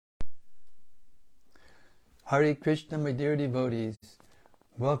Hare Krishna, my dear devotees.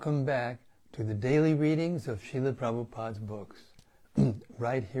 Welcome back to the daily readings of Srila Prabhupada's books,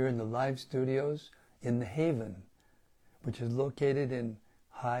 right here in the live studios in the Haven, which is located in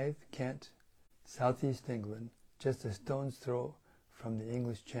Hythe, Kent, southeast England, just a stone's throw from the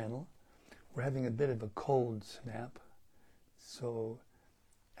English Channel. We're having a bit of a cold snap, so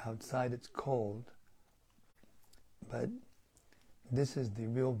outside it's cold, but this is the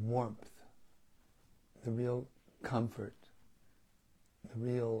real warmth, the real comfort, the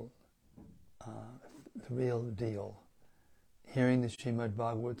real deal. Hearing the Srimad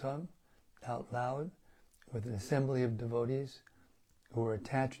Bhagavatam out loud with an assembly of devotees who are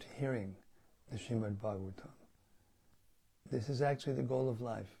attached to hearing the Srimad Bhagavatam. This is actually the goal of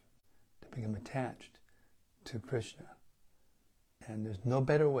life, to become attached to Krishna. And there's no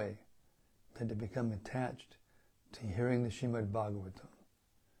better way than to become attached to hearing the Srimad Bhagavatam.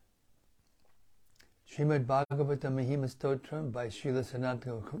 Srimad Bhagavatam Mahima Stotram by Srila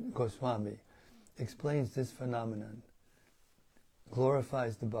Sanatana Goswami explains this phenomenon,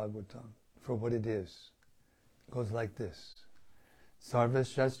 glorifies the Bhagavatam for what it is. It goes like this. Sarva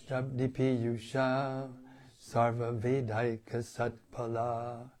Shastrabdi Piyusha Sarva Vedaika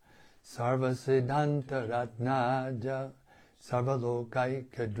Satpala Sarva Siddhanta Ratnaja Sarva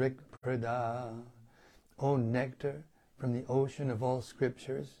Lokaika Drikprada. O nectar from the ocean of all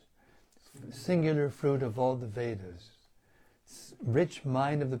scriptures, singular fruit of all the Vedas, rich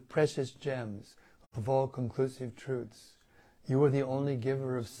mine of the precious gems of all conclusive truths, you are the only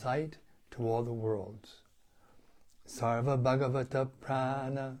giver of sight to all the worlds. Sarva Bhagavata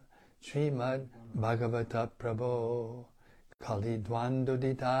Prana Srimad Bhagavata Prabho Kali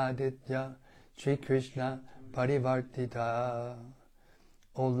Dvanduditaditya Sri Krishna Parivartita.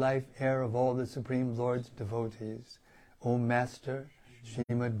 O life air of all the Supreme Lord's devotees, O Master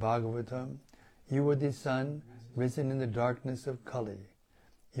Srimad Bhagavatam, you are the sun risen in the darkness of Kali.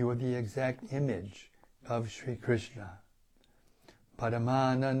 You are the exact image of Sri Krishna.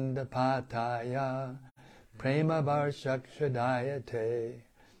 Paramananda Pataya Prema Varshakshadayate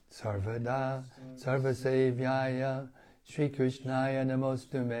Sarvada Sarvasevyaya Sri Krishnaya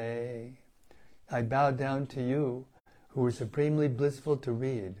Namostume. I bow down to you, who are supremely blissful to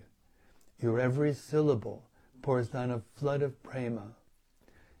read. Your every syllable pours down a flood of prema.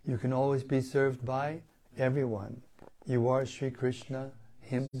 You can always be served by everyone. You are Sri Krishna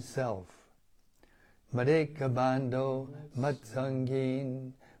himself. Madeka Bando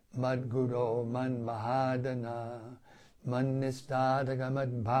Matsangin Madguro Man Mahadana Man Nistadaka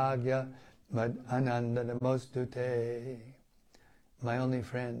Mad Bhagya Mad Ananda Namostute. My only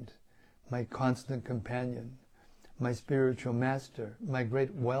friend, my constant companion, my spiritual master, my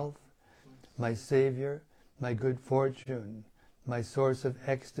great wealth, my savior, my good fortune, my source of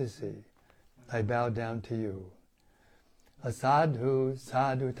ecstasy, I bow down to you. Asadhu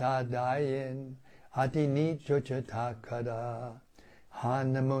sadhu tadayin ati nichocha takada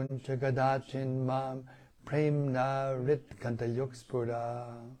hanamuncha gadachin mam premna ritkanta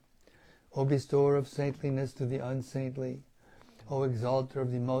yukspura. O bestower of saintliness to the unsaintly, O exalter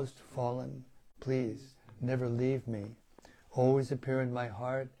of the most fallen, please never leave me. Always appear in my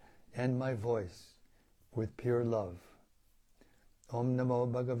heart and my voice with pure love. Om Namo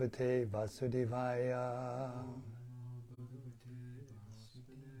Bhagavate Vasudevaya.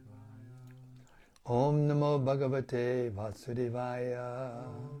 Om Namo Bhagavate Vasudevaya.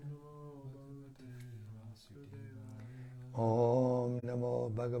 Om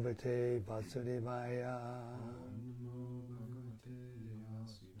Namo Bhagavate Vasudevaya.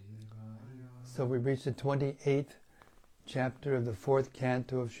 So we reached the 28th chapter of the 4th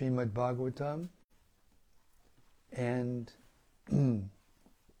canto of Srimad Bhagavatam, and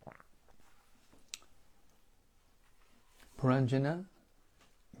Puranjana,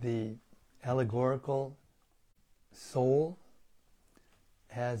 the allegorical soul,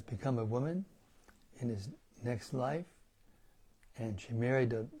 has become a woman in his next life, and she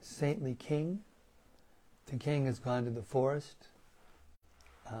married a saintly king. The king has gone to the forest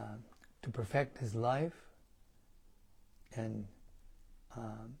to perfect his life, and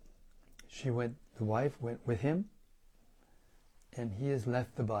the wife went with him, and he has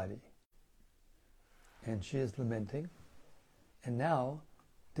left the body, and she is lamenting, and now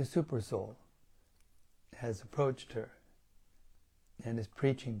the super soul has approached her and is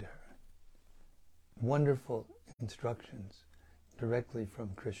preaching to her wonderful instructions directly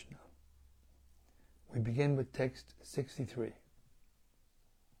from Krishna. We begin with text 63.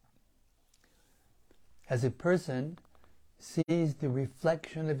 As a person sees the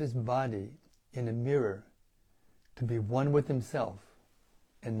reflection of his body in a mirror to be one with himself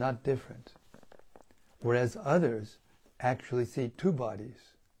and not different, whereas others actually see two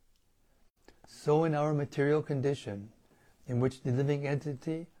bodies. So in our material condition, in which the living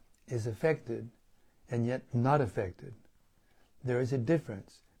entity is affected and yet not affected, there is a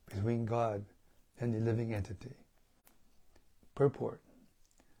difference between God and the living entity. Purport.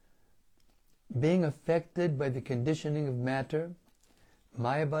 Being affected by the conditioning of matter,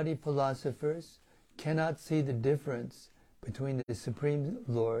 Mayavadi philosophers cannot see the difference between the Supreme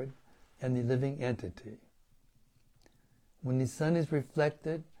Lord and the living entity. When the sun is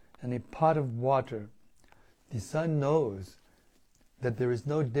reflected in a pot of water, the sun knows that there is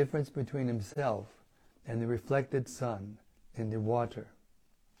no difference between himself and the reflected sun in the water.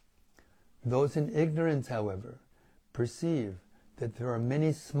 Those in ignorance, however, perceive that there are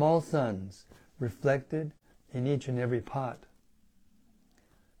many small suns reflected in each and every pot.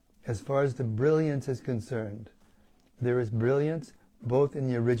 As far as the brilliance is concerned, there is brilliance both in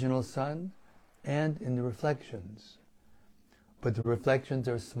the original sun and in the reflections. But the reflections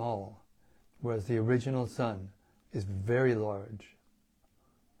are small, whereas the original sun is very large.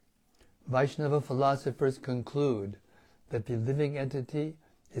 Vaishnava philosophers conclude that the living entity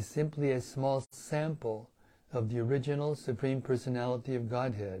is simply a small sample of the original Supreme Personality of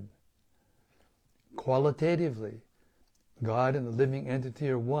Godhead. Qualitatively, God and the living entity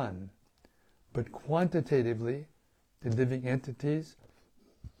are one, but quantitatively, the living entities,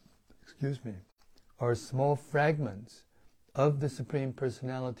 are small fragments of the Supreme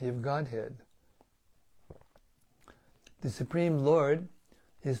Personality of Godhead. The Supreme Lord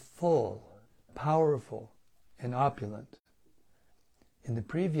is full, powerful, and opulent. In the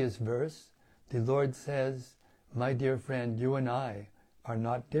previous verse, the Lord says, "My dear friend, you and I are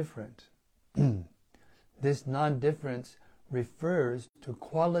not different." This non-difference refers to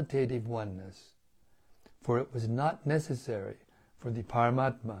qualitative oneness, for it was not necessary for the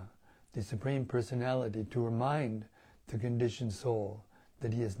Paramatma, the Supreme Personality, to remind the conditioned soul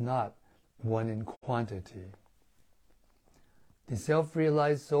that he is not one in quantity. The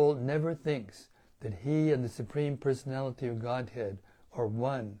self-realized soul never thinks that he and the Supreme Personality of Godhead are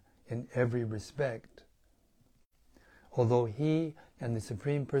one in every respect. Although he and the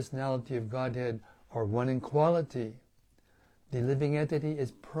Supreme Personality of Godhead are one in quality, the living entity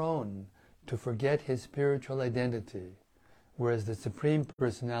is prone to forget his spiritual identity, whereas the Supreme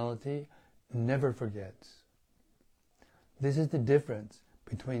Personality never forgets. This is the difference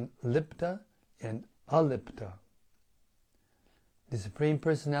between lipta and alipta. The Supreme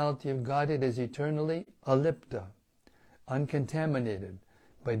Personality of Godhead is eternally alipta, uncontaminated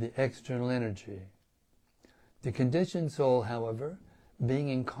by the external energy. The conditioned soul, however, being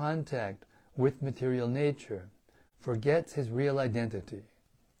in contact with material nature, forgets his real identity.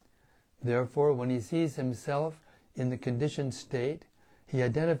 Therefore, when he sees himself in the conditioned state, he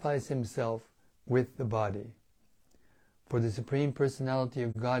identifies himself with the body. For the Supreme Personality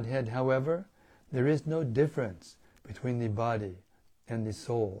of Godhead, however, there is no difference between the body and the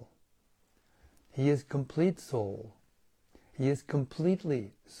soul. He is complete soul. He is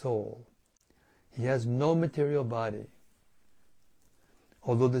completely soul. He has no material body.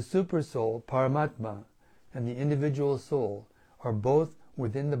 Although the Supersoul, Paramatma, and the individual soul are both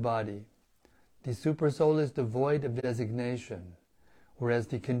within the body, the Supersoul is devoid of designation, whereas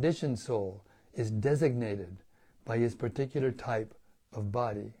the conditioned soul is designated by his particular type of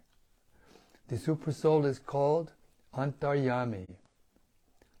body. The Supersoul is called Antaryami,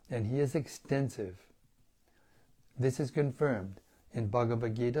 and he is extensive. This is confirmed in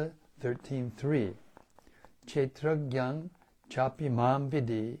Bhagavad Gita 13.3. Chetragyang chapi mam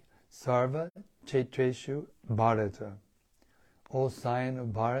vidi sarva chetreshu bharata. O scion of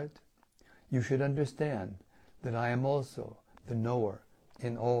Bharat, you should understand that I am also the knower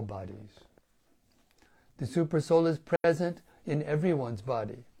in all bodies. The Supersoul is present in everyone's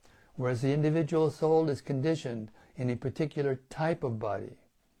body, whereas the individual soul is conditioned in a particular type of body.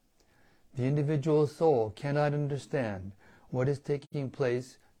 The individual soul cannot understand what is taking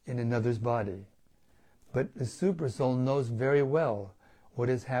place in another's body, but the Supersoul knows very well what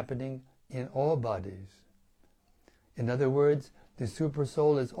is happening in all bodies. In other words, the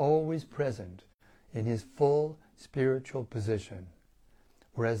Supersoul is always present in his full spiritual position,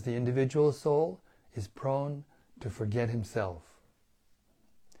 whereas the individual soul is prone to forget himself.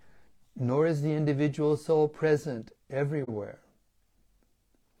 Nor is the individual soul present everywhere.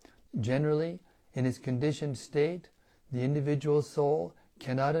 Generally, in his conditioned state, the individual soul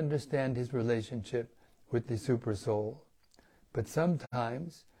cannot understand his relationship with the Supersoul, but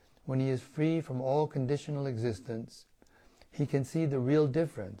sometimes, when he is free from all conditional existence, he can see the real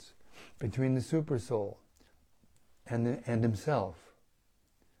difference between the Supersoul and himself.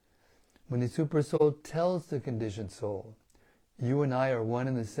 When the Supersoul tells the conditioned soul, you and I are one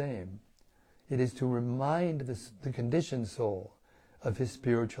and the same, it is to remind the conditioned soul of his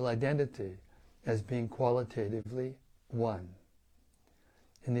spiritual identity as being qualitatively one.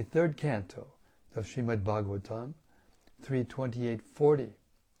 In the third canto of Srimad Bhagavatam, 3:28-40,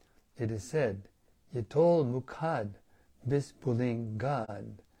 it is said, Yatol mukhad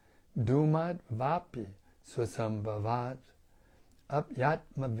vispulingad dumat vapi swasambhavat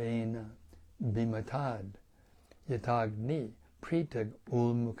apyatmavena bimatad yatagni pritag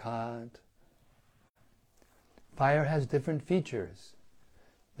ulmukhad. Fire has different features.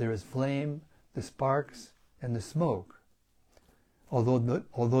 There is flame, the sparks, and the smoke.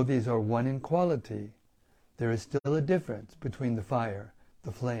 Although these are one in quality, there is still a difference between the fire,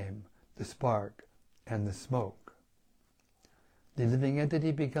 the flame, the spark, and the smoke. The living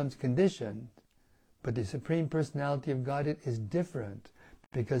entity becomes conditioned, but the Supreme Personality of Godhead is different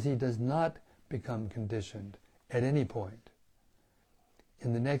because he does not become conditioned at any point.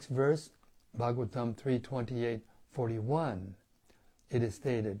 In the next verse, Bhagavatam 3:28-41, it is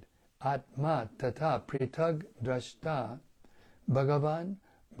stated, Atma tata pritag drashta Bhagavan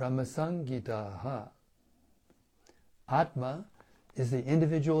Brahmasangitaha. Atma is the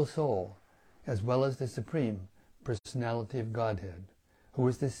individual soul as well as the Supreme Personality of Godhead, who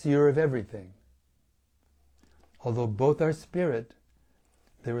is the seer of everything. Although both are spirit,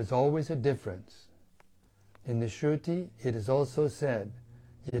 there is always a difference. In the Shruti, it is also said,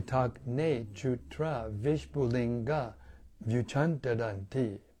 Yatakne chutra vishpulinga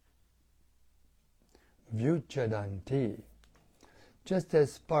vyuchantadanti. Vyuchadanti. Just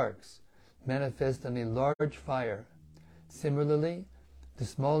as sparks manifest on a large fire, similarly, the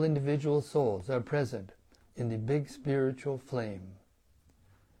small individual souls are present in the big spiritual flame.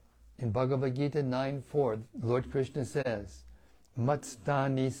 In Bhagavad Gita 9:4, Lord Krishna says,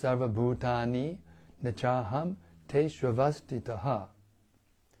 Matstani sarvabhutani nachaham te shravastitaha.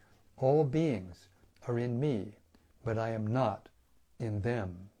 All beings are in me, but I am not in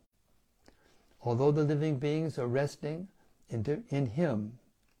them. Although the living beings are resting in him,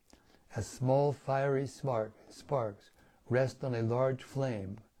 as small fiery sparks rest on a large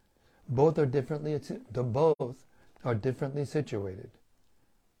flame, both are differently situated.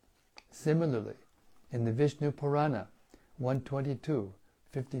 Similarly, in the Vishnu Purana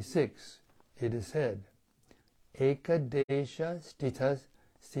 122:56, it is said, Ekadesha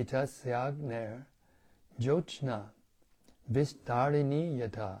stitasyaagner jyochna vistarini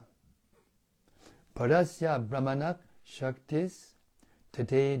yata parasya brahmanak shaktis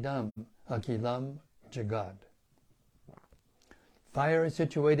tatedam akilam jagad. Fire is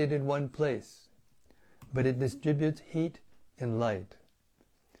situated in one place, but it distributes heat and light.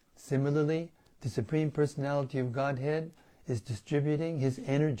 Similarly, the Supreme Personality of Godhead is distributing his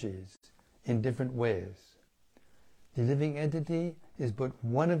energies in different ways. The living entity is but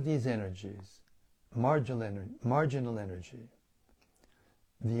one of these energies, marginal energy.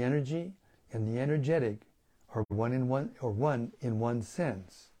 The energy and the energetic are one in one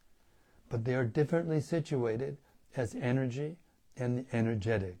sense, but they are differently situated as energy and the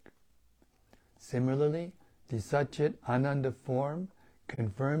energetic. Similarly, the Satchit Ananda form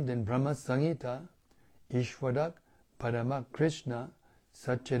confirmed in Brahma Samhita, Ishwarak Parama Krishna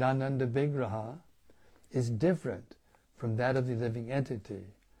Satchidananda Vigraha, is different from that of the living entity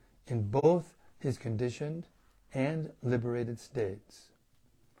in both his conditioned and liberated states.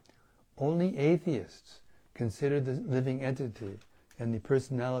 Only atheists consider the living entity and the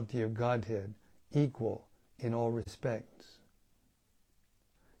personality of Godhead equal in all respects.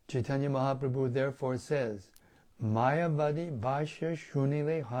 Chaitanya Mahaprabhu therefore says, Mayavadi Bhashya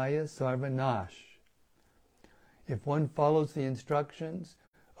Shunile Haya Sarvanash. If one follows the instructions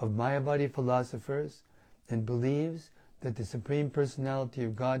of Mayavadi philosophers and believes that the Supreme Personality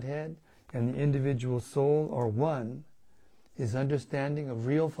of Godhead and the individual soul are one, his understanding of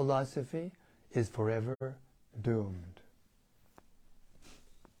real philosophy is forever doomed.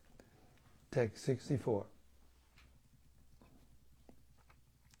 Text 64.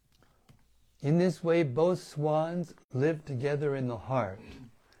 In this way, both swans live together in the heart.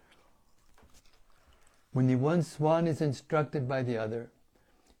 When the one swan is instructed by the other,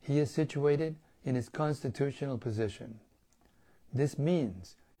 he is situated in his constitutional position. This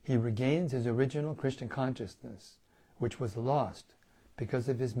means he regains his original Krishna consciousness, which was lost because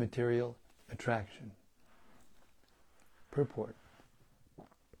of his material attraction. Purport.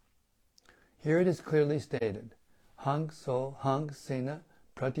 Here it is clearly stated, Hang so hang sena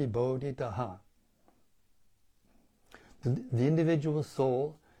pratibodhitaha. The individual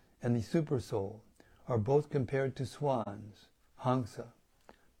soul and the super soul are both compared to swans, Hangsa,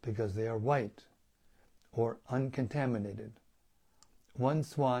 because they are white or uncontaminated. One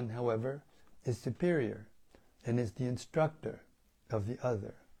swan, however, is superior and is the instructor of the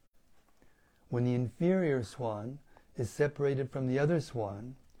other. When the inferior swan is separated from the other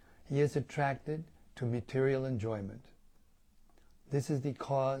swan, he is attracted to material enjoyment. This is the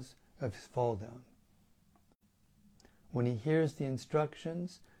cause of his fall down. When he hears the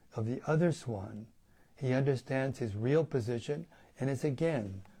instructions of the other swan, he understands his real position and is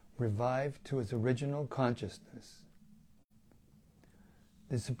again revived to his original consciousness.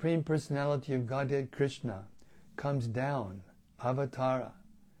 The Supreme Personality of Godhead Krishna comes down, avatara,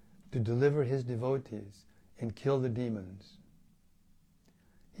 to deliver his devotees and kill the demons.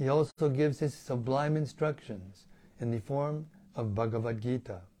 He also gives his sublime instructions in the form of Bhagavad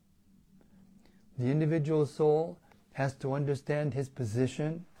Gita. The individual soul has to understand his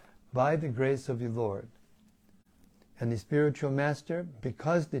position by the grace of the Lord. And the spiritual master,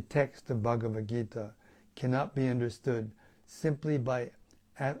 because the text of Bhagavad Gita cannot be understood simply by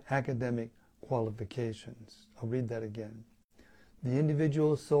academic qualifications. I'll read that again. The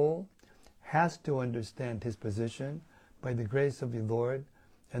individual soul has to understand his position by the grace of the Lord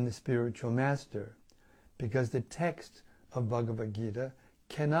and the spiritual master, because the text of Bhagavad Gita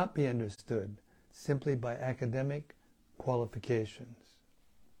cannot be understood simply by academic qualifications.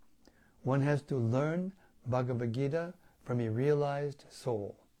 One has to learn Bhagavad Gita from a realized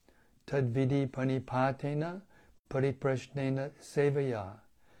soul. Tadvidi panipatena pariprashnena sevaya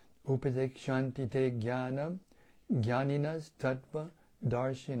upadekshanti te jnanam jnaninas tattva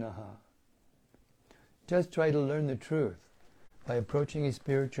darshinaha. Just try to learn the truth by approaching a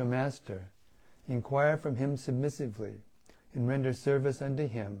spiritual master. Inquire from him submissively and render service unto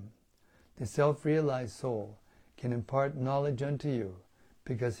him. The self-realized soul can impart knowledge unto you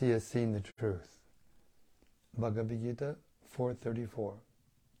because he has seen the truth. Bhagavad Gita 4:34.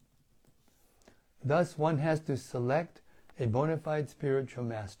 Thus one has to select a bona fide spiritual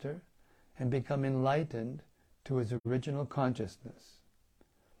master and become enlightened to his original consciousness.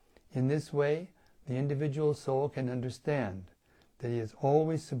 In this way, the individual soul can understand that he is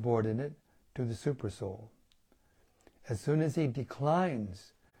always subordinate to the supersoul. As soon as he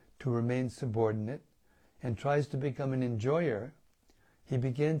declines to remain subordinate and tries to become an enjoyer, he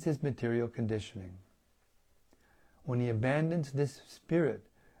begins his material conditioning. When he abandons this spirit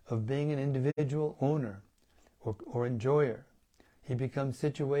of being an individual owner or enjoyer, he becomes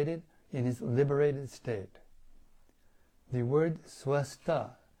situated in his liberated state. The word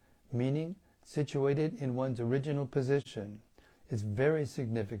swastha, meaning situated in one's original position, is very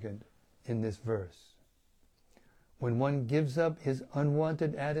significant in this verse. When one gives up his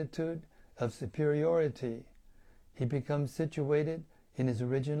unwanted attitude of superiority, he becomes situated in his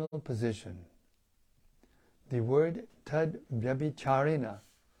original position. The word tad vyabhicharina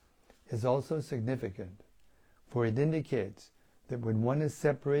is also significant, for it indicates that when one is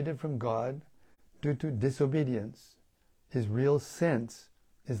separated from God due to disobedience, his real sense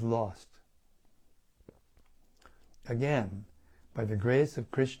is lost. Again, by the grace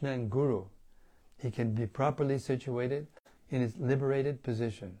of Krishna and Guru, he can be properly situated in his liberated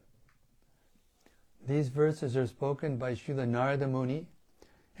position. These verses are spoken by Srila Narada Muni,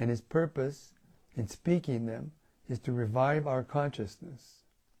 and his purpose in speaking them is to revive our consciousness.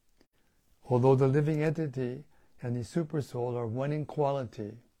 Although the living entity and the supersoul are one in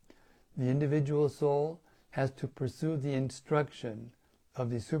quality, the individual soul has to pursue the instruction of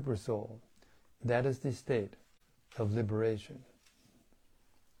the supersoul. That is the state of liberation.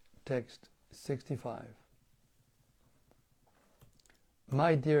 Text 65.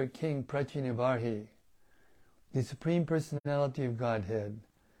 My dear King Prachinavarhi, the Supreme Personality of Godhead,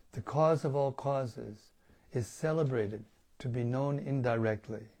 the cause of all causes, is celebrated to be known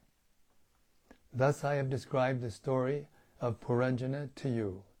indirectly. Thus I have described the story of Puranjana to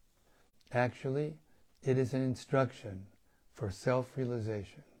you. Actually, it is an instruction for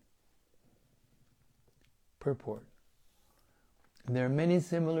self-realization. Purport. There are many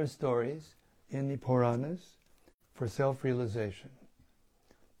similar stories in the Puranas for self-realization.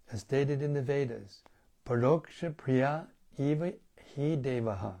 As stated in the Vedas, Paroksha Priya Eva Hi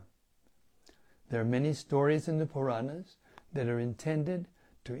Devaha. There are many stories in the Puranas that are intended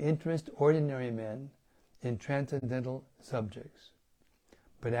to interest ordinary men in transcendental subjects.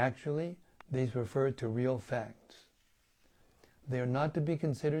 But actually, these refer to real facts. They are not to be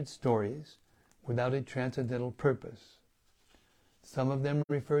considered stories without a transcendental purpose. Some of them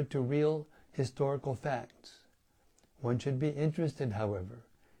refer to real historical facts. One should be interested, however,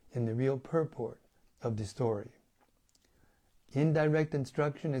 in the real purport of the story. Indirect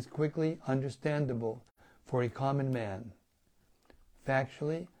instruction is quickly understandable for a common man.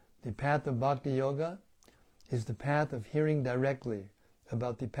 Factually, the path of Bhakti Yoga is the path of hearing directly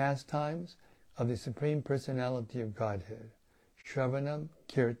about the pastimes of the Supreme Personality of Godhead, Shravanam,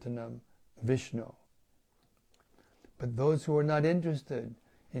 Kirtanam, Vishnu. But those who are not interested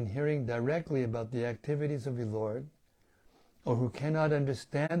in hearing directly about the activities of the Lord, or who cannot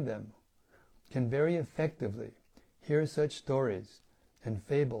understand them, can very effectively hear such stories and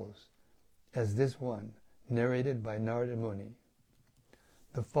fables as this one narrated by Narada Muni.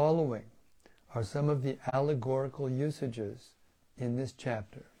 The following are some of the allegorical usages in this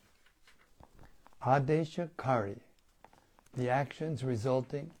chapter. Adesha Kari, the actions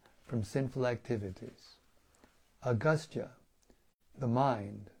resulting from sinful activities. Agastya, the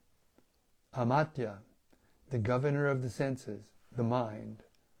mind. Amatya, the governor of the senses, the mind.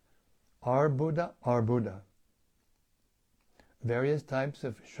 Arbuda, various types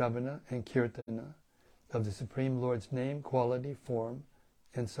of Shravana and Kirtana of the Supreme Lord's name, quality, form,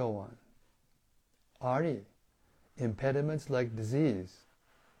 and so on. Ari, impediments like disease.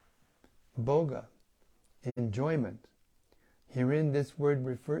 Bhoga, enjoyment. Herein this word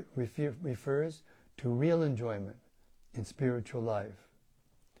refers to real enjoyment in spiritual life.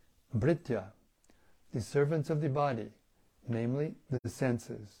 Bhritya, the servants of the body, namely the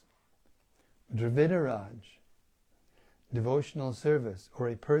senses. Dravidaraj, devotional service, or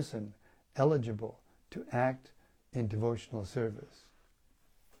a person eligible to act in devotional service.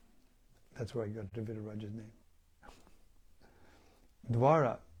 That's where I got Dravidaraj's name.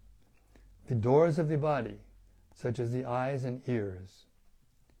 Dwara, the doors of the body, such as the eyes and ears.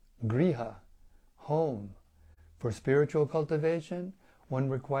 Griha, home. For spiritual cultivation, one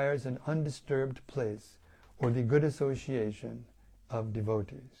requires an undisturbed place or the good association of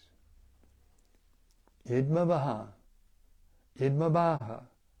devotees. Idmabaha,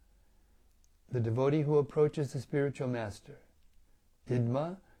 the devotee who approaches the spiritual master.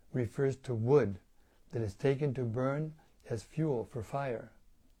 Idma refers to wood that is taken to burn as fuel for fire.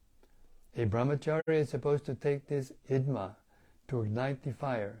 A brahmachari is supposed to take this idma to ignite the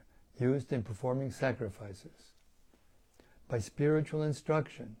fire used in performing sacrifices. By spiritual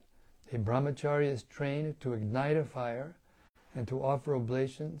instruction, a brahmachari is trained to ignite a fire and to offer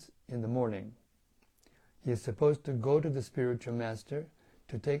oblations in the morning. He is supposed to go to the spiritual master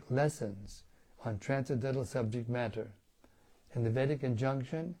to take lessons on transcendental subject matter. And the Vedic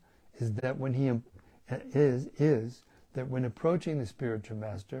injunction is that when when approaching the spiritual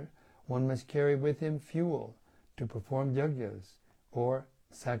master, one must carry with him fuel to perform yagyas or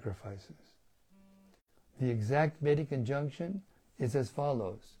sacrifices. The exact Vedic injunction is as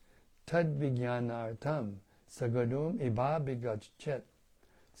follows: Tad vijnanartam sagadum ibabigachet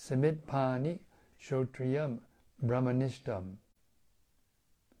samit pani shotriyam brahmanishtam.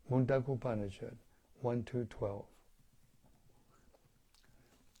 Mundakupanishad 1-12.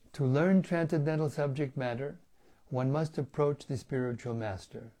 To learn transcendental subject matter, one must approach the spiritual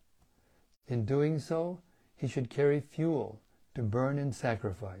master. In doing so, he should carry fuel to burn in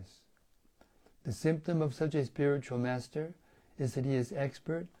sacrifice. The symptom of such a spiritual master is that he is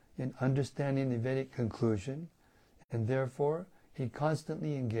expert in understanding the Vedic conclusion, and therefore he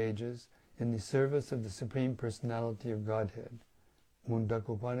constantly engages in the service of the Supreme Personality of Godhead.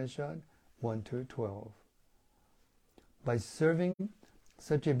 Mundakupanishad 1-12. By serving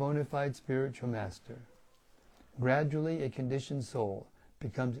such a bona fide spiritual master, gradually a conditioned soul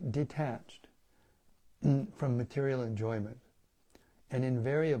becomes detached from material enjoyment and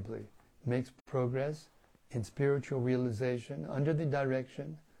invariably makes progress in spiritual realization under the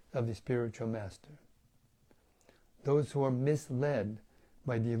direction of the spiritual master. Those who are misled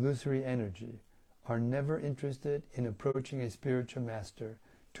by the illusory energy are never interested in approaching a spiritual master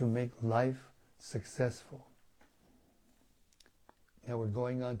to make life successful. Now we're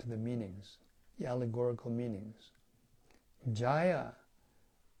going on to the meanings, the allegorical meanings. Jaya,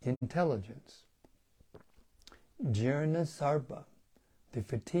 intelligence. Jirna Sarpa, the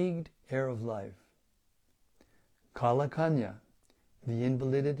fatigued air of life. Kalakanya, the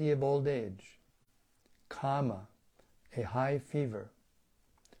invalidity of old age. Kama, a high fever.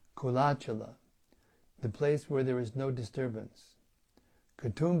 Kulachala, the place where there is no disturbance.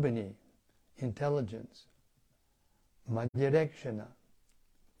 Kutumbini, intelligence. Madhyadekshana.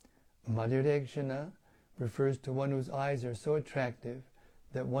 Madhyadekshana refers to one whose eyes are so attractive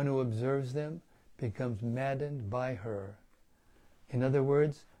that one who observes them becomes maddened by her. In other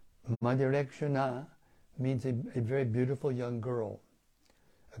words, Madhyadekshana means a very beautiful young girl.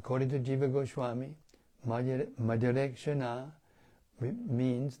 According to Jiva Goswami, Madhyadekshana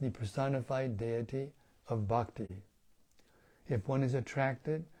means the personified deity of bhakti. If one is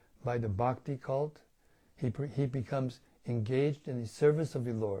attracted by the bhakti cult, he becomes engaged in the service of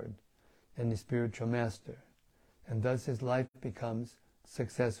the Lord and the spiritual master, and thus his life becomes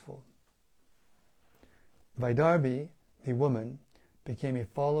successful. Vaidarbhi, the woman, became a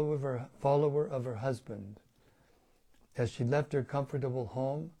follower of her husband. As she left her comfortable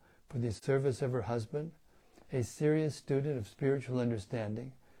home for the service of her husband, a serious student of spiritual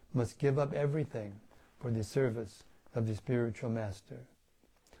understanding must give up everything for the service of the spiritual master.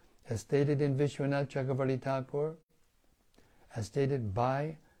 As stated in Vishwanath Chakravarti Thakur, as stated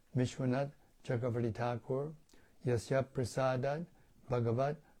by Vishwanath Chakravarti Thakur, Yasya Prasadat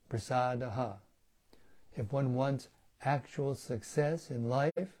Bhagavat Prasadaha. If one wants actual success in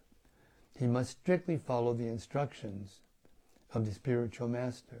life, he must strictly follow the instructions of the spiritual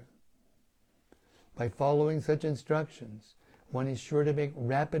master. By following such instructions, one is sure to make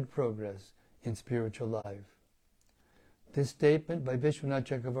rapid progress in spiritual life. This statement by Vishwanath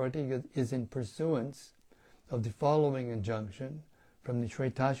Chakravarti is in pursuance of the following injunction from the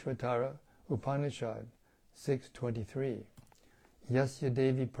Shvetashvatara Upanishad 6.23. Yasya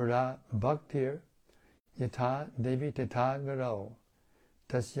Devi Para Bhaktir Yatha Devi Tata Garau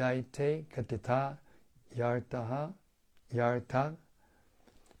Tasyaite Katita Yartaha Yartak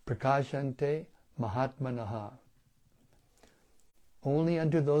Prakashante Mahatmanaha. Only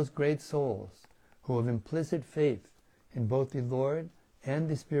unto those great souls who have implicit faith in both the Lord and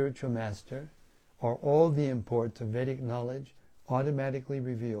the spiritual master are all the imports of Vedic knowledge automatically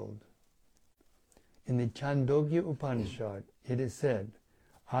revealed. In the Chandogya Upanishad, it is said,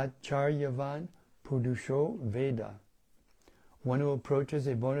 Acharyavan Purusho Veda. One who approaches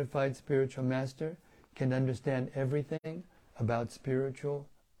a bona fide spiritual master can understand everything about spiritual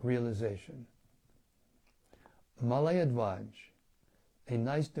realization. Malayadvaj, a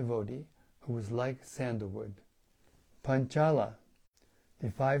nice devotee who was like sandalwood. Panchala,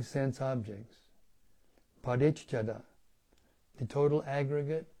 the 5 sense objects. Parichchada, the total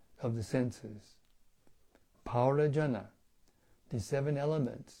aggregate of the senses. Paurajana, the 7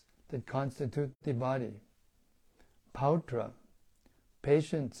 elements that constitute the body. Pautra,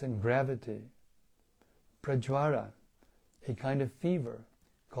 patience and gravity. Prajvara, a kind of fever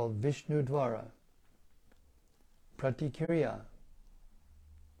called Vishnudvara. Pratikriya,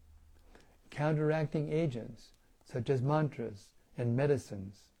 counteracting agents such as mantras and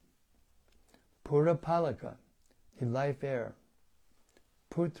medicines. Purapalaka, the life air.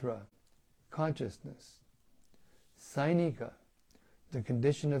 Putra, consciousness. Sainika, the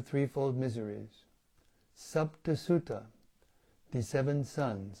condition of threefold miseries. Saptasutta, the 7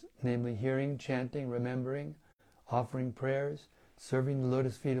 sons, namely hearing, chanting, remembering, offering prayers, serving the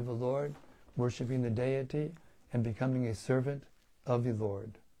lotus feet of the Lord, worshipping the deity, and becoming a servant of the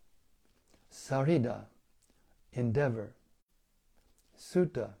Lord. Sarida, endeavor.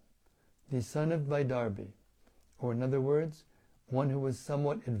 Sutta, the son of Vaidarbhi, or in other words, one who was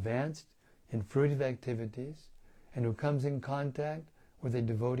somewhat advanced in fruitive activities and who comes in contact with a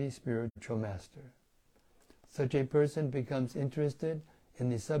devotee spiritual master. Such a person becomes interested in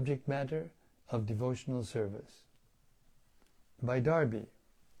the subject matter of devotional service. Vaidarbhi,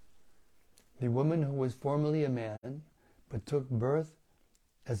 the woman who was formerly a man but took birth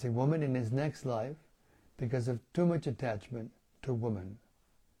as a woman in his next life because of too much attachment to woman.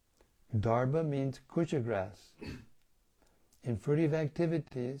 Darbha means kusha grass. In fruitive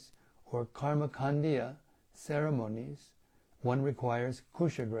activities or karmakandya ceremonies, one requires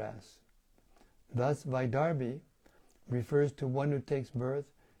kusha grass. Thus, Vaidarbhi refers to one who takes birth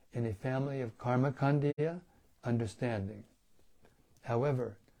in a family of karmakandya understanding.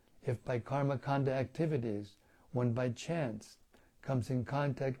 However, if by karmakanda activities one by chance comes in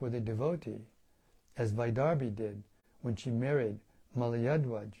contact with a devotee, as Vaidarbhi did when she married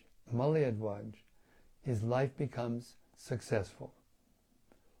Malayadvaj, his life becomes successful.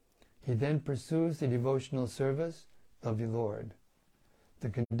 He then pursues the devotional service of the Lord. The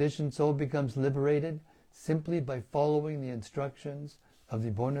conditioned soul becomes liberated simply by following the instructions of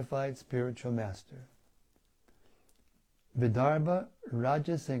the bona fide spiritual master. Vidarbha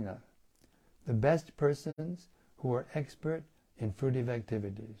Rajasingha, the best persons who are expert in fruitive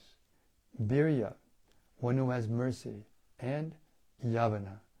activities. Birya, one who has mercy, and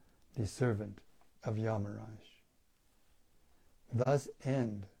Yavana, the servant of Yamaraj. Thus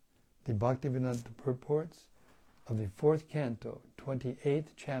end the Bhaktivedanta purports of the 4th canto,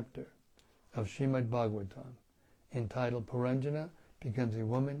 28th chapter of Srimad Bhagavatam, entitled Puranjana Becomes a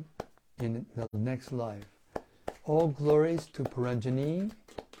Woman in the Next Life. All glories to Puranjani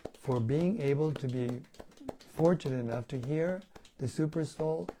for being able to be fortunate enough to hear the Super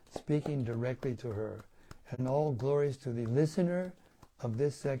Soul speaking directly to her. And all glories to the listener of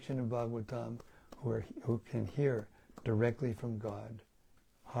this section of Bhagavatam who can hear directly from God.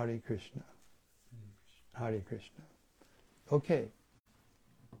 Hare Krishna. Hare Krishna. Okay,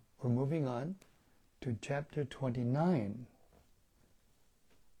 we're moving on to chapter 29.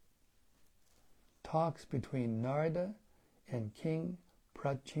 Talks between Narada and King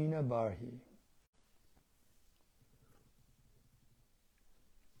Prachinabarhi.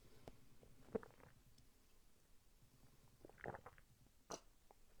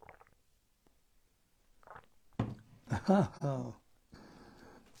 Oh,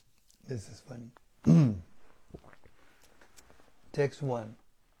 this is funny. Text 1.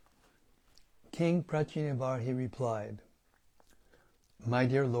 King Prachinabarhi replied, "My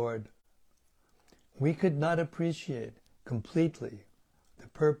dear Lord, we could not appreciate completely the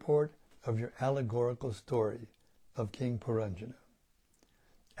purport of your allegorical story of King Puranjana.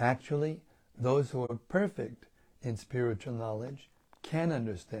 Actually, those who are perfect in spiritual knowledge can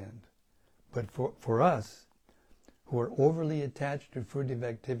understand, but for us, who are overly attached to fruitive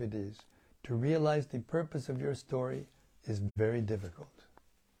activities, to realize the purpose of your story is very difficult."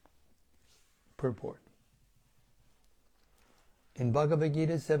 Purport. In Bhagavad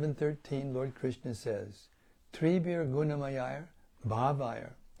Gita 7.13, Lord Krishna says, "Tribhir gunamayar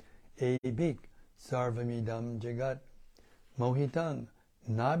bhavayar ebik sarvamidam jagat mohitang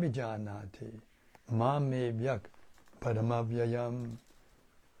nabijanati mamebyak padamavyayam."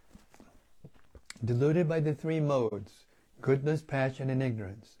 Deluded by the three modes, goodness, passion, and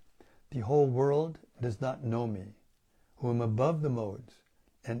ignorance, the whole world does not know me, who am above the modes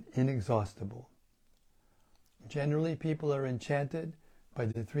and inexhaustible. Generally, people are enchanted by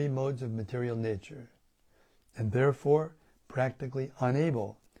the three modes of material nature, and therefore practically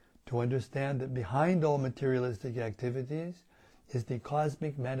unable to understand that behind all materialistic activities is the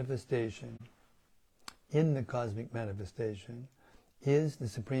cosmic manifestation. In the cosmic manifestation is the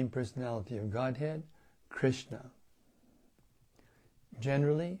Supreme Personality of Godhead, Krishna.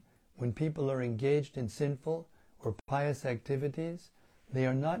 Generally, when people are engaged in sinful or pious activities, they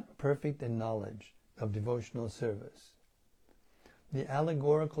are not perfect in knowledge of devotional service. The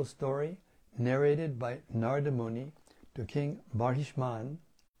allegorical story narrated by Narada Muni to King Barhishman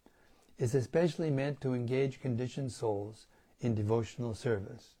is especially meant to engage conditioned souls in devotional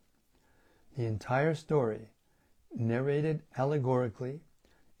service. The entire story, narrated allegorically,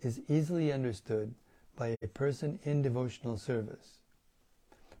 is easily understood by a person in devotional service.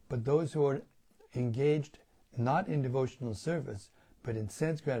 But those who are engaged not in devotional service, but in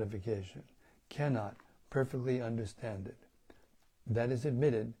sense gratification, cannot perfectly understand it. That is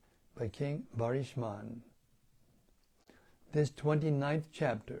admitted by King Barhishman. This 29th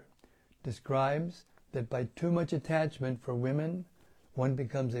chapter describes that by too much attachment for women, one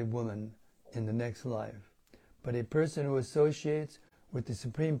becomes a woman in the next life. But a person who associates with the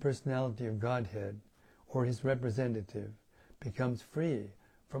Supreme Personality of Godhead or his representative becomes free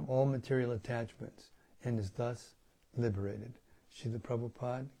from all material attachments and is thus liberated. Srila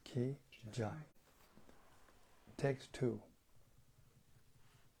Prabhupada Ki Jai. Text 2.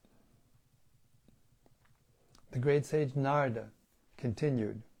 The great sage Narada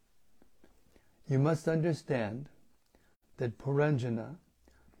continued, "You must understand that Puranjana,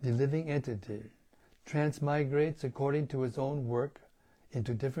 the living entity, transmigrates according to his own work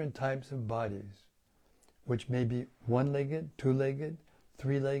into different types of bodies, which may be one-legged, two-legged,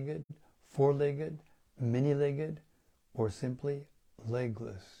 three-legged, four-legged, many-legged, or simply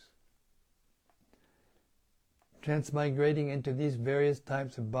legless. Transmigrating into these various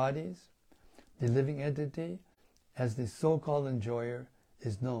types of bodies, the living entity, as the so-called enjoyer,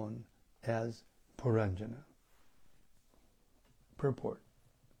 is known as Puranjana." Purport.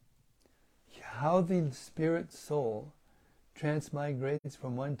 How the spirit soul transmigrates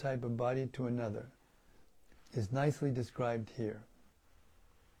from one type of body to another is nicely described here.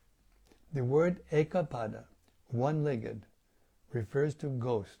 The word ekapada, one-legged, refers to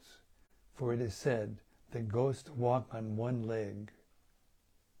ghosts, for it is said that ghosts walk on one leg.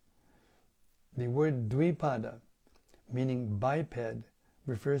 The word dvipada, meaning biped,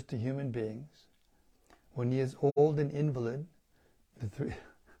 refers to human beings. When he is old and invalid,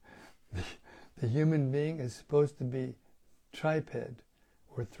 the human being is supposed to be triped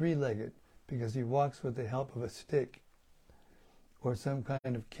or three-legged because he walks with the help of a stick or some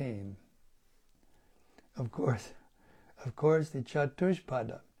kind of cane. Of course, the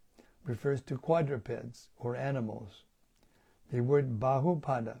chatushpada refers to quadrupeds or animals. The word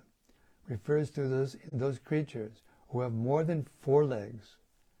bahupada refers to those creatures who have more than 4 legs.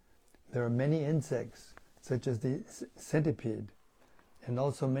 There are many insects, such as the centipede, and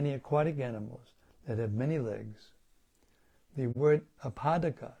also many aquatic animals that have many legs. The word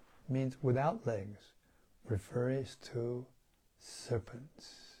apadaka means without legs, refers to serpents.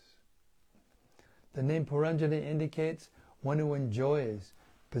 The name Puranjana indicates one who enjoys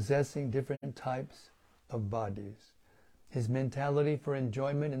possessing different types of bodies. His mentality for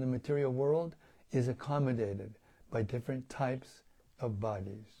enjoyment in the material world is accommodated by different types of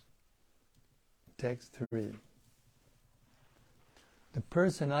bodies. Text 3. The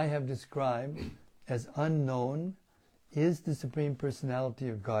person I have described as unknown is the Supreme Personality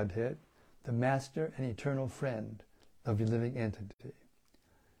of Godhead, the Master and Eternal Friend of the living entity.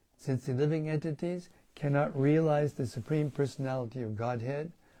 Since the living entities cannot realize the Supreme Personality of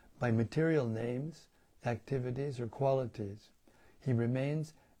Godhead by material names, activities, or qualities, he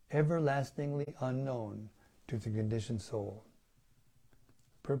remains everlastingly unknown to the conditioned soul.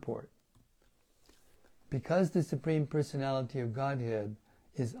 Purport. Because the Supreme Personality of Godhead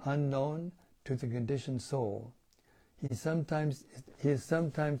is unknown to the conditioned soul, he is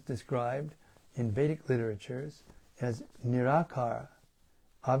sometimes described in Vedic literatures as Nirakara,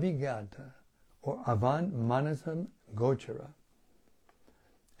 Avigyata, or Avan Manasam Gochara.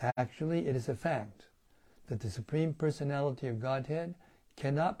 Actually, it is a fact that the Supreme Personality of Godhead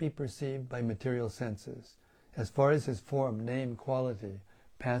cannot be perceived by material senses, as far as his form, name, quality,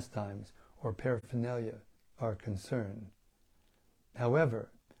 pastimes, or paraphernalia are concerned. However,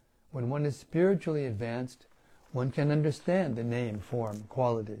 when one is spiritually advanced, one can understand the name, form,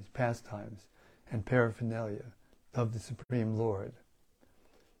 qualities, pastimes, and paraphernalia of the Supreme Lord.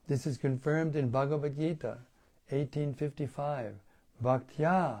 This is confirmed in Bhagavad Gita 18:55.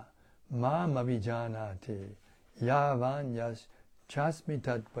 Bhaktya mam avijanati yavan yas chasmi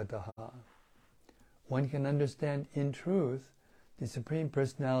tattvataha. One can understand in truth the Supreme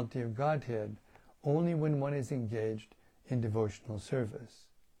Personality of Godhead only when one is engaged in devotional service.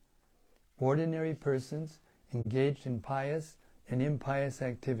 Ordinary persons engaged in pious and impious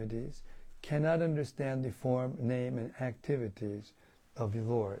activities cannot understand the form, name, and activities of the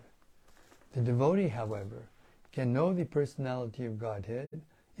Lord. The devotee, however, can know the personality of Godhead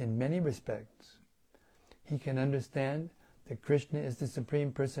in many respects. He can understand that Krishna is the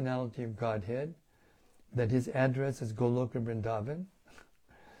Supreme Personality of Godhead, that his address is Goloka Vrindavan,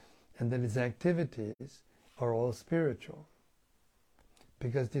 and that his activities are all spiritual.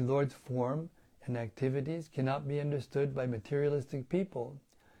 Because the Lord's form and activities cannot be understood by materialistic people,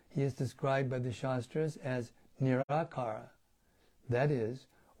 he is described by the Shastras as Nirakara, that is,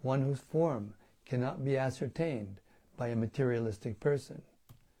 one whose form cannot be ascertained by a materialistic person.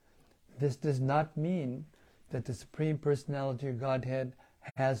 This does not mean that the Supreme Personality of Godhead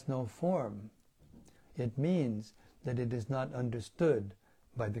has no form. It means that it is not understood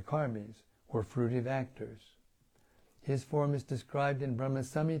by the karmis, or fruitive actors. His form is described in Brahma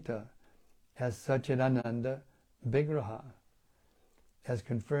Samhita as Satchidananda Vigraha, as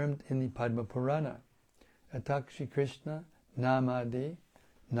confirmed in the Padma Purana. Atakshi Krishna namadi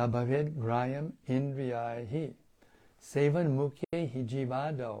nabhaved grayam indriyahi sevan mukhe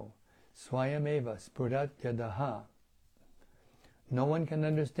hijivado swayameva spurat yadaha. No one can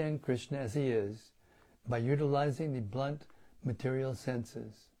understand Krishna as he is by utilizing the blunt material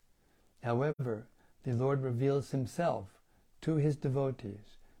senses. However, the Lord reveals himself to his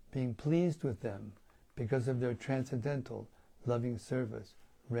devotees, being pleased with them because of their transcendental loving service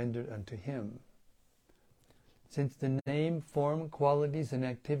rendered unto him. Since the name, form, qualities, and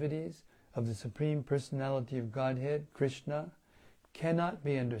activities of the Supreme Personality of Godhead, Krishna, cannot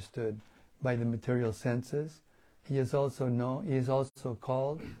be understood by the material senses, he is also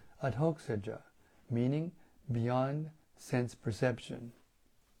called Adhoksaja, meaning beyond sense perception.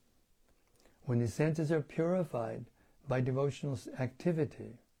 When the senses are purified by devotional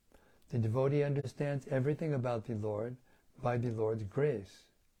activity, the devotee understands everything about the Lord by the Lord's grace.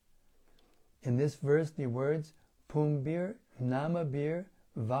 In this verse, the words Pumbir Namabir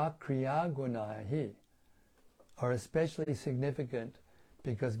Vakriya Gunahi are especially significant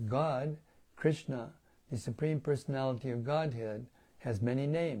because God, Krishna, the Supreme Personality of Godhead, has many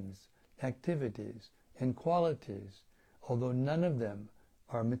names, activities, and qualities, although none of them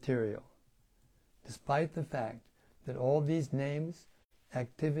are material. Despite the fact that all these names,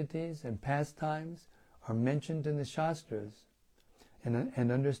 activities, and pastimes are mentioned in the Shastras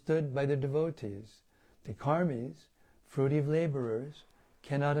and understood by the devotees, the karmis, fruitive laborers,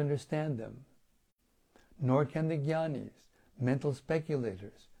 cannot understand them. Nor can the jnanis, mental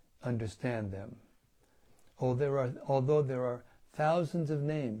speculators, understand them. Although there are thousands of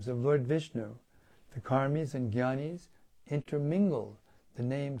names of Lord Vishnu, the karmis and jnanis intermingle the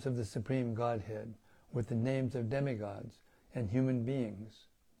names of the Supreme Godhead with the names of demigods and human beings.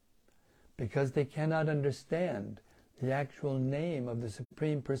 Because they cannot understand the actual name of the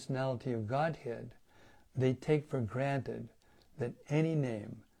Supreme Personality of Godhead, they take for granted that any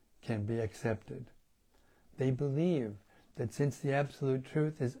name can be accepted. They believe that since the Absolute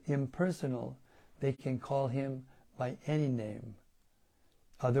Truth is impersonal, they can call him by any name.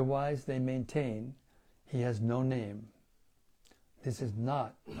 Otherwise, they maintain he has no name. This is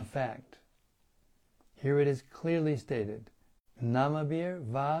not a fact. Here it is clearly stated, Namabir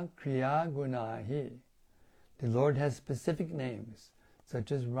va kriya gunahi. The Lord has specific names,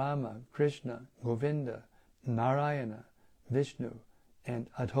 such as Rama, Krishna, Govinda, Narayana, Vishnu, and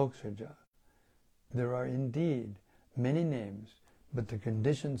Adhokshaja. There are indeed many names, but the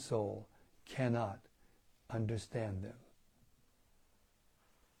conditioned soul cannot understand them.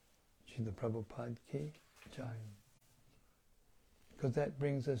 Srila Prabhupada ki jai. Because that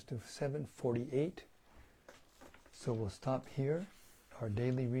brings us to 7:48. So we'll stop here, our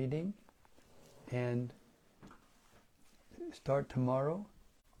daily reading, and start tomorrow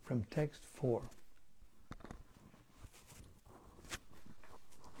from text 4.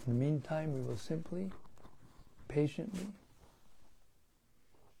 In the meantime, we will simply, patiently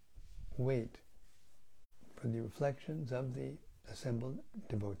wait for the reflections of the assembled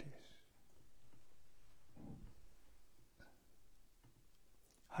devotees.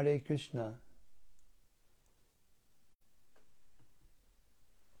 Hare Krishna.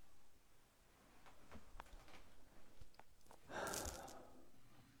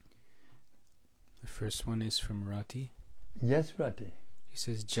 The first one is from Rati. Yes, Rati. He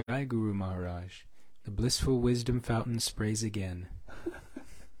says, Jai Guru Maharaj, the blissful wisdom fountain sprays again.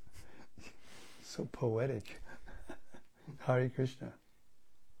 So poetic. Hare Krishna.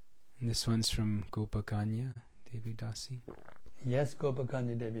 And this one's from Gopakanya Devi Dasi. Yes,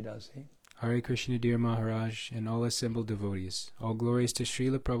 Gopakanya Devi Dasi. Hare Krishna, dear Maharaj, and all assembled devotees. All glories to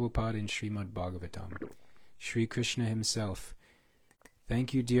Srila Prabhupada and Srimad Bhagavatam. Sri Krishna himself.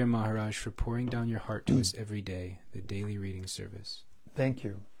 Thank you, dear Maharaj, for pouring down your heart to us every day, the daily reading service. Thank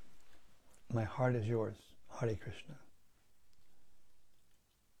you. My heart is yours. Hare Krishna.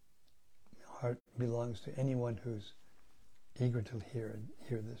 My heart belongs to anyone who's eager to hear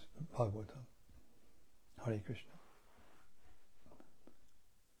this Bhagavatam. Hare Krishna.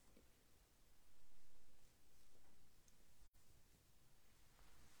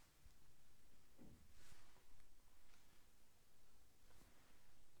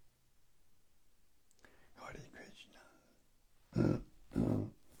 Hare Krishna.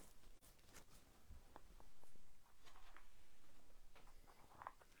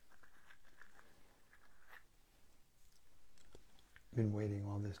 Been waiting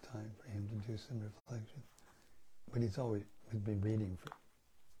all this time for him to do some reflection, but he's been reading for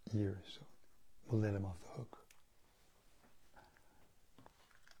years, so we'll let him off the hook.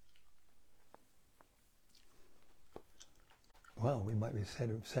 Well, we might be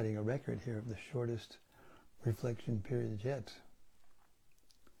setting a record here of the shortest reflection period yet,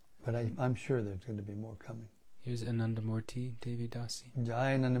 but I'm sure there's going to be more coming. Here's Anandamurti Devi Dasi.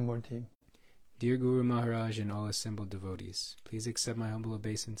 Jai Anandamurti. Dear Guru Maharaj and all assembled devotees, please accept my humble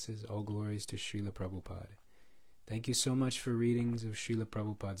obeisances. All glories to Srila Prabhupada. Thank you so much for readings of Srila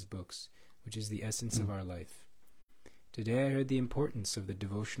Prabhupada's books, which is the essence of our life. Today I heard the importance of the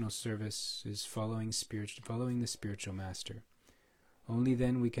devotional service is following the spiritual master. Only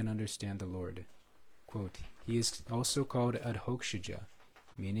then we can understand the Lord. Quote, he is also called Adhokshaja,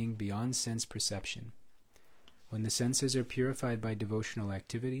 meaning beyond sense perception. When the senses are purified by devotional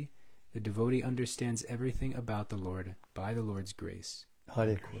activity, the devotee understands everything about the Lord by the Lord's grace.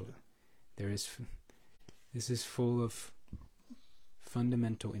 Hare Krishna. This is full of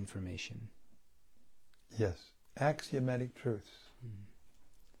fundamental information. Yes, axiomatic truths.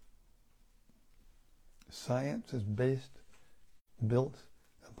 Science is built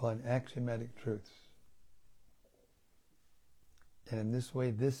upon axiomatic truths. And in this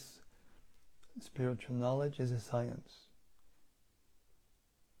way, this spiritual knowledge is a science.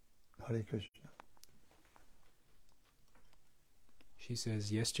 Hare Krishna. She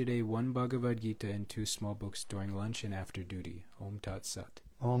says, yesterday 1 Bhagavad Gita and 2 small books during lunch and after duty. Om Tat Sat.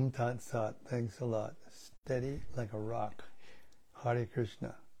 Om Tat Sat. Thanks a lot. Steady like a rock. Hare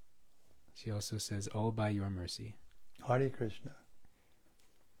Krishna. She also says, all by your mercy. Hare Krishna.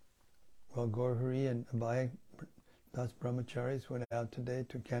 Well, Gaurhari and Abhay Das Brahmacharis went out today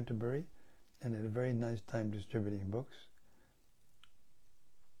to Canterbury and had a very nice time distributing books.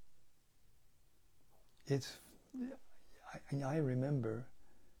 I remember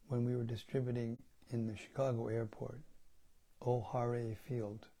when we were distributing in the Chicago airport, O'Hare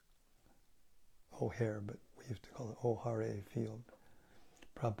Field, O'Hare, but we used to call it O'Hare Field.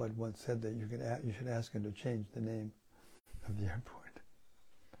 Prabhupada once said that you should ask him to change the name of the airport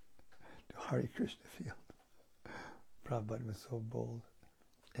to Hare Krishna field. Prabhupada was so bold.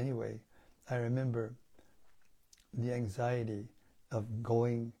 Anyway, I remember the anxiety of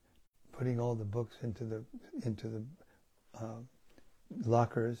putting all the books into the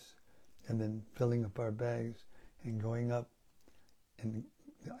lockers, and then filling up our bags and going up in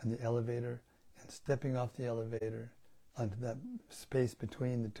the elevator and stepping off the elevator onto that space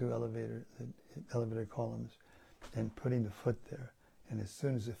between the two elevator columns, and putting the foot there. And as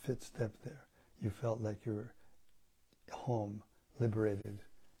soon as the foot stepped there, you felt like you were home, liberated,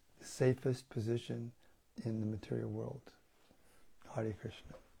 the safest position in the material world. Hare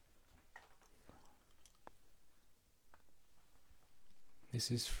Krishna. This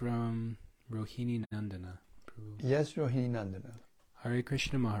is from Rohini Nandana. Yes, Rohini Nandana. Hare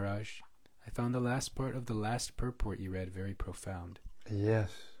Krishna Maharaj, I found the last part of the last purport you read very profound.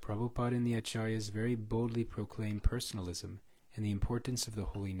 Yes. Prabhupada and the Acharyas very boldly proclaim personalism and the importance of the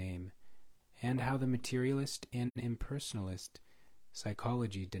holy name, and how the materialist and impersonalist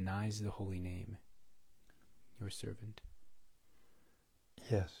psychology denies the holy name. Your servant.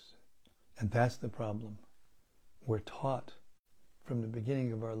 Yes. And that's the problem. We're taught from the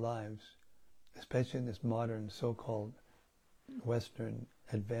beginning of our lives, especially in this modern so-called Western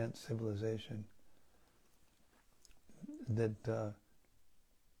advanced civilization, that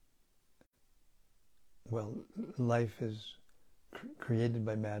life is created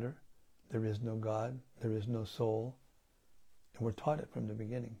by matter. There is no God, there is no soul, and we're taught it from the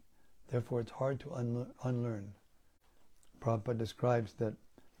beginning. Therefore it's hard to unlearn. Prabhupada describes that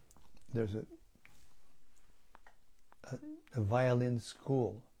there's a violin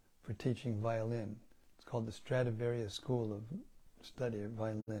school for teaching violin. It's called the Stradivarius School of Study of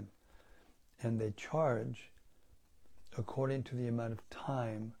Violin. And they charge according to the amount of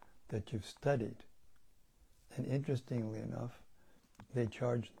time that you've studied. And interestingly enough, they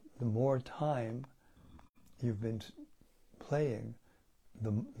charge the more time you've been playing,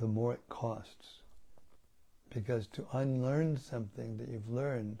 the more it costs. Because to unlearn something that you've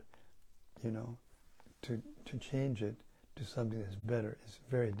learned, to change it to something that's better is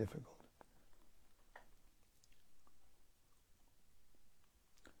very difficult.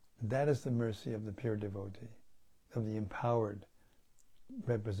 That is the mercy of the pure devotee, of the empowered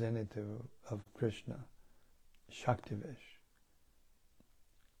representative of Krishna, Shaktivesh.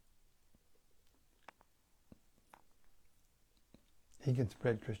 He can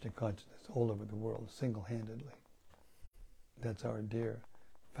spread Krishna consciousness all over the world single-handedly. That's our dear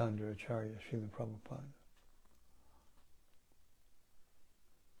founder Acharya, Srila Prabhupada.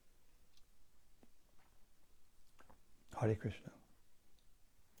 Hare Krishna.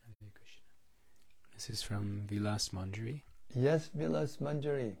 Hare Krishna. This is from Vilas Manjari. Yes, Vilas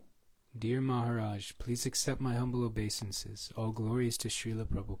Manjari. Dear Maharaj, please accept my humble obeisances. All glories to Srila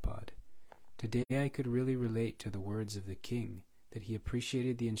Prabhupada. Today I could really relate to the words of the king, that he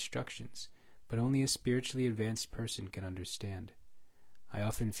appreciated the instructions, but only a spiritually advanced person can understand. I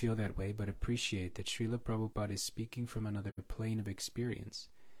often feel that way, but appreciate that Srila Prabhupada is speaking from another plane of experience,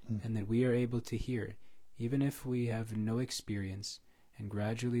 and that we are able to hear, even if we have no experience, and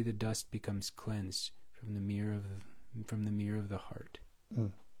gradually the dust becomes cleansed from the mirror of the heart.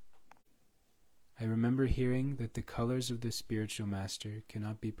 I remember hearing that the colors of the spiritual master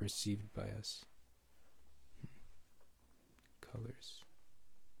cannot be perceived by us. Colors.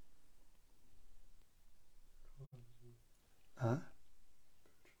 Huh?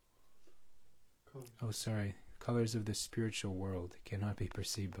 Oh, sorry. Colors of the spiritual world cannot be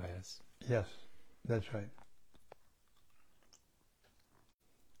perceived by us. Yes, that's right.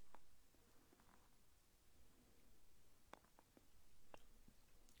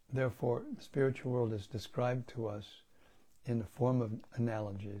 Therefore, the spiritual world is described to us in the form of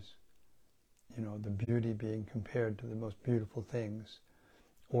analogies. The beauty being compared to the most beautiful things,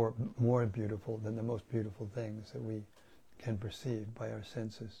 or more beautiful than the most beautiful things that we can perceive by our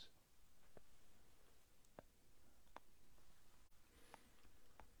senses.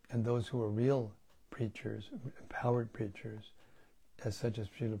 And those who are real preachers, empowered preachers, as such as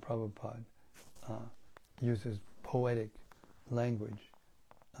Srila Prabhupada, uses poetic language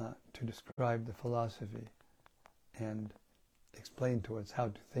to describe the philosophy and explain to us how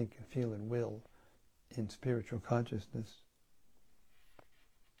to think and feel and will in spiritual consciousness.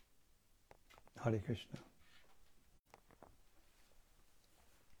 Hare Krishna.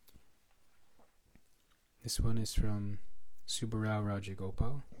 This one is from Subbarao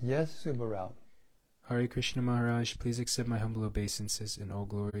Rajagopal. Yes, Subbarao. Hare Krishna Maharaj, please accept my humble obeisances and all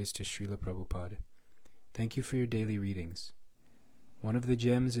glories to Srila Prabhupada. Thank you for your daily readings. One of the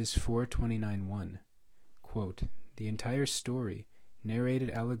gems is 429.1. Quote, the entire story,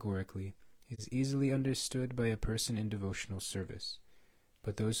 narrated allegorically, is easily understood by a person in devotional service,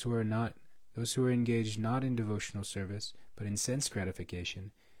 but those who are engaged not in devotional service, but in sense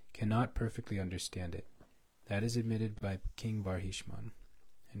gratification, cannot perfectly understand it. That is admitted by King Barhishman."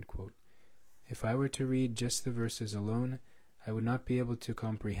 End quote. If I were to read just the verses alone, I would not be able to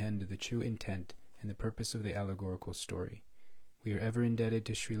comprehend the true intent and the purpose of the allegorical story. We are ever indebted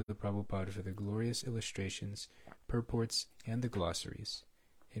to Srila Prabhupada for the glorious illustrations, purports, and the glossaries.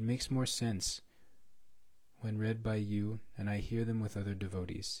 It makes more sense when read by you, and I hear them with other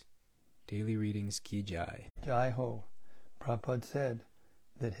devotees. Daily readings Ki Jai. Jai Ho. Prabhupada said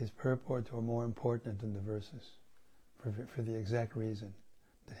that his purports were more important than the verses, for the exact reason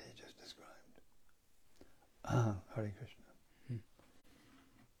that he just described. Hare Krishna.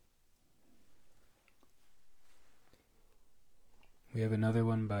 We have another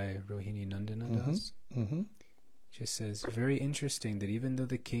one by Rohini Nandana Das. Just says, "Very interesting that even though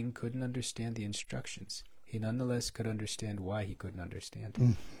the king couldn't understand the instructions, he nonetheless could understand why he couldn't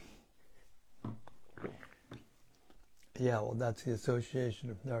understand." Yeah, well, that's the association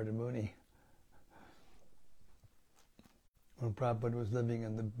of Narada Muni. When Prabhupada was living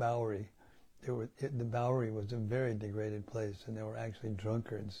in the Bowery, the Bowery was a very degraded place, and there were actually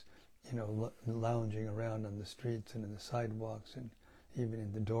drunkards, lounging around on the streets and in the sidewalks and even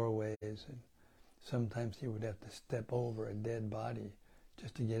in the doorways. And sometimes he would have to step over a dead body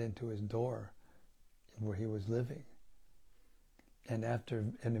just to get into his door where he was living. And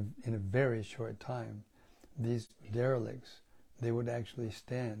in a very short time, these derelicts, they would actually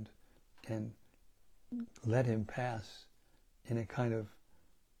stand and let him pass in a kind of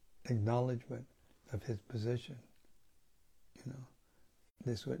acknowledgement of his position.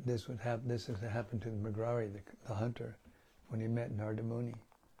 This has happened to Mrigarhi, the hunter, when he met Narada Muni.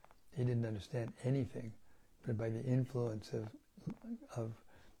 He didn't understand anything, but by the influence of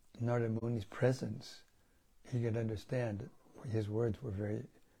Narada Muni's presence, he could understand that his words were very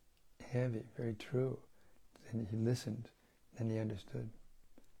heavy, very true. And he listened, and he understood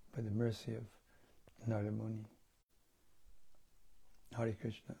by the mercy of Narada Muni. Hare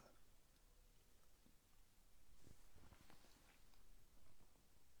Krishna.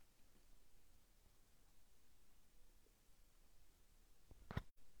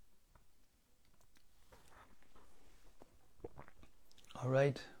 All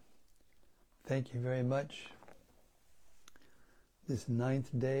right. Thank you very much. This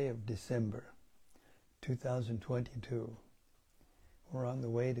 9th day of December, 2022. We're on the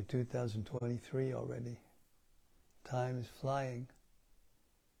way to 2023 already. Time is flying,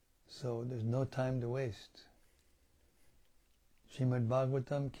 so there's no time to waste. Srimad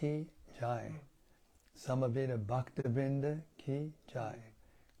Bhagavatam ki jai. Samaveta Bhaktivinoda ki jai.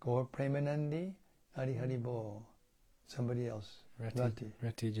 Gaur Premanandi Hari Hari Bol. Somebody else.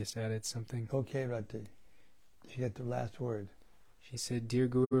 Rati just added something. Okay, Rati. You get the last word. She said, "Dear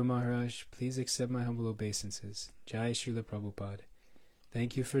Guru Maharaj, please accept my humble obeisances. Jai Srila Prabhupada.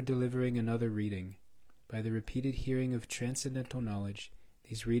 Thank you for delivering another reading. By the repeated hearing of transcendental knowledge,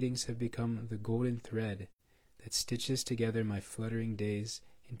 these readings have become the golden thread that stitches together my fluttering days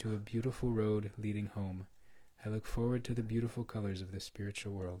into a beautiful road leading home. I look forward to the beautiful colors of the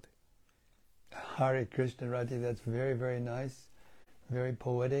spiritual world." Hare Krishna, Rati, that's very, very nice. Very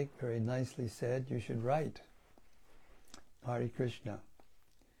poetic, very nicely said. You should write. Hare Krishna.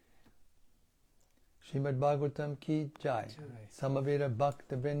 Srimad Bhagavatam ki jai. Samaveta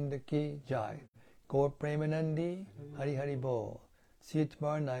Bhaktivinoda ki jai. Gaur Premanandi Hari Hari Bol. See you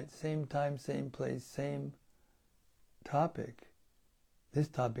tomorrow night, same time, same place, same topic. This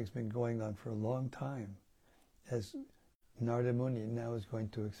topic's been going on for a long time, as Narada Muni now is going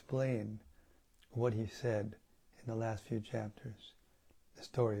to explain what he said in the last few chapters, the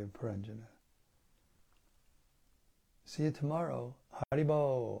story of Puranjana. See you tomorrow.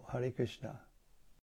 Haribol, Hare Krishna.